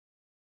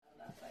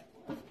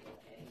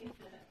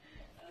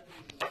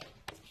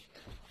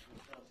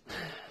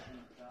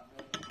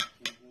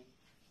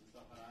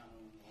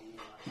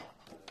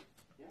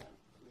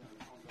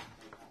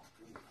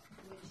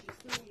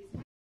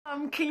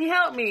Can you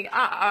help me?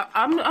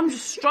 I'm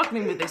just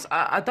struggling with this.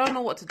 I don't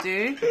know what to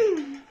do.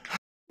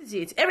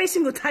 Every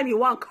single time you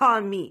want to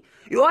call me,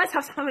 you always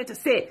have something to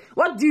say.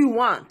 What do you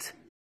want?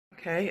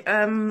 Okay,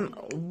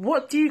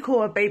 what do you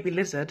call a baby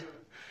lizard?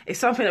 It's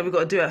something that we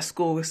got to do at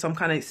school with some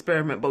kind of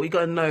experiment, but we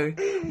got to know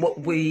what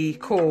we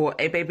call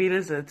a baby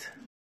lizard.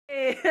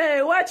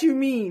 Hey, what you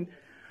mean?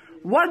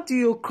 What do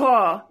you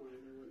call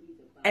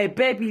a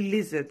baby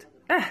lizard?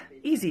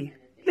 Easy.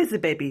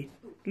 Lizard baby.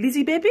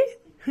 Lizzy baby?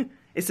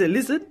 It's a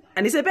lizard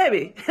and it's a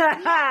baby.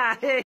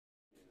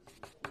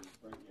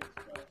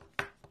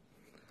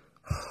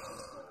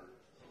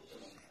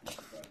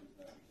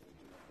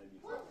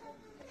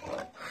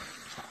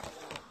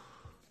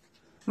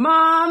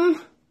 Mom.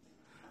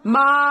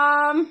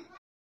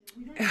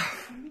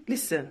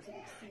 Listen,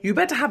 you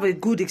better have a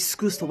good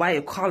excuse to why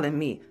you're calling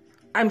me.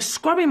 I'm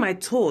scrubbing my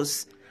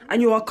toes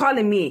and you are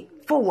calling me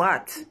for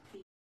what?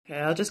 Okay,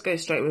 I'll just go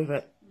straight with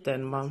it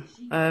then,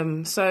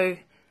 Mum. So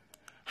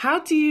how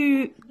do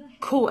you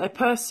call a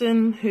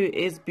person who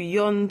is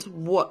beyond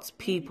what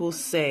people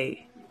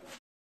say?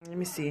 Let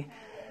me see.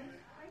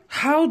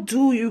 How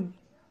do you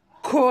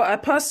call a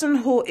person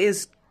who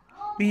is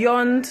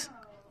beyond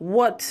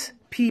what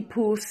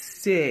people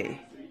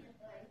say?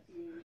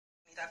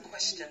 That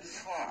question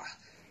for?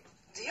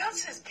 The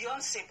answer is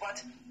Beyonce,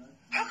 but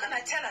how can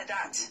I tell her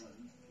that?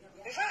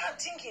 Without her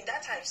thinking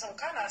that time, some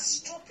kind of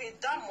stupid,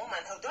 dumb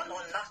woman who don't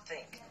know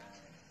nothing.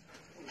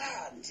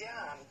 Ah,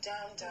 damn.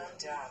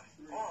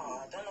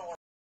 Oh, I don't know what.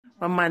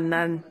 When my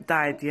nan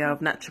died,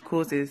 of natural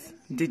causes,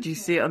 did you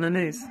see it on the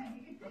news?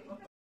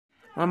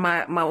 When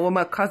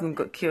my cousin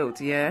got killed,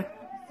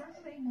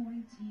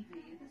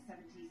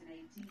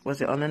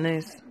 was it on the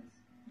news?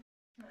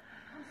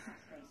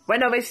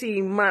 When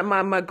obviously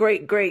my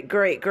great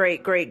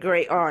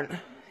aunt,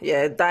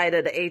 died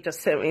at the age of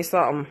 70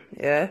 something,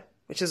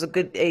 which is a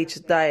good age to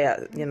die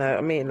at, you know what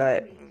I mean,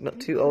 like not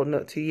too old,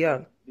 not too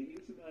young.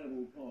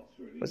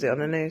 Was it on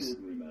the news?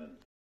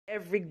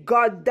 Every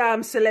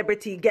goddamn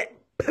celebrity get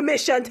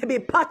permission to be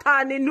pat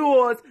on the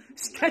nose,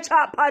 stretch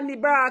up on the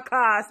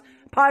broadcast,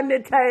 on the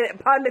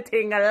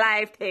thing, a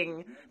live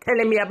thing,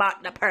 telling me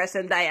about the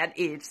person die at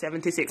age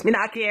 76. Me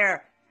not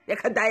care. You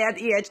could die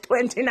at age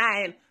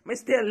 29. Me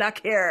still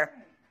not care.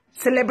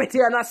 Celebrity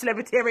or not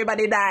celebrity,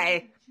 everybody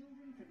die.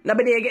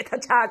 Nobody get a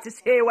chance to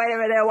say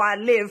whatever they want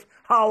to live,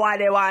 how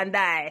they want to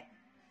die.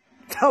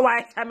 So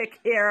why should I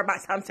care about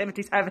some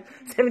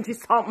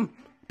 70-something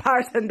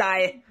person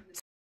die?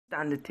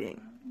 Understand the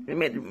thing.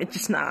 Me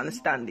just not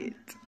understand it.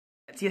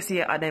 You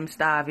see all them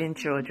starving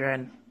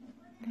children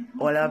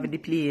all over the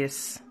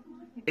place,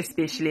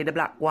 especially the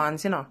black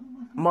ones, you know.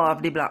 More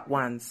of the black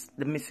ones.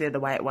 The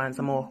white ones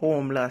are more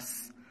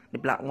homeless. The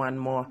black one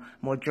more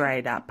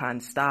dried up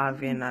and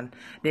starving, and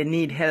they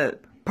need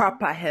help,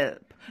 proper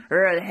help,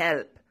 real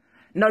help.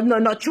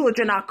 No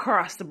children are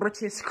cross. The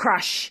British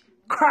crash.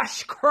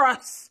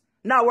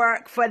 Not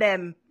work for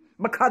them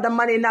because the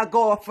money not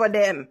go for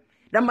them.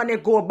 The money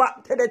go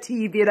back to the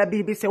TV, the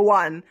BBC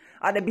One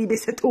or the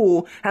BBC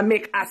Two, and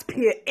make us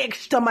pay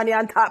extra money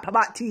on top of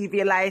that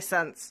TV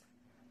license.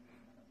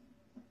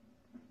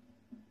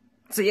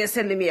 So you're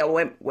telling me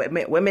when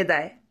me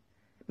die,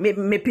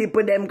 me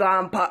people them go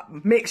and pop,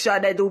 make sure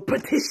they do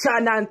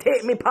petition and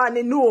take me upon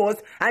the nose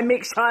and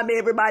make sure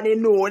everybody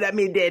know that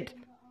me dead.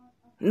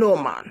 No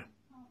man,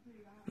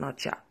 not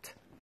chat.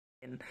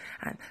 And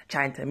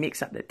trying to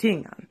mix up the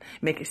thing and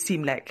make it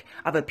seem like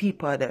other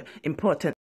people are the important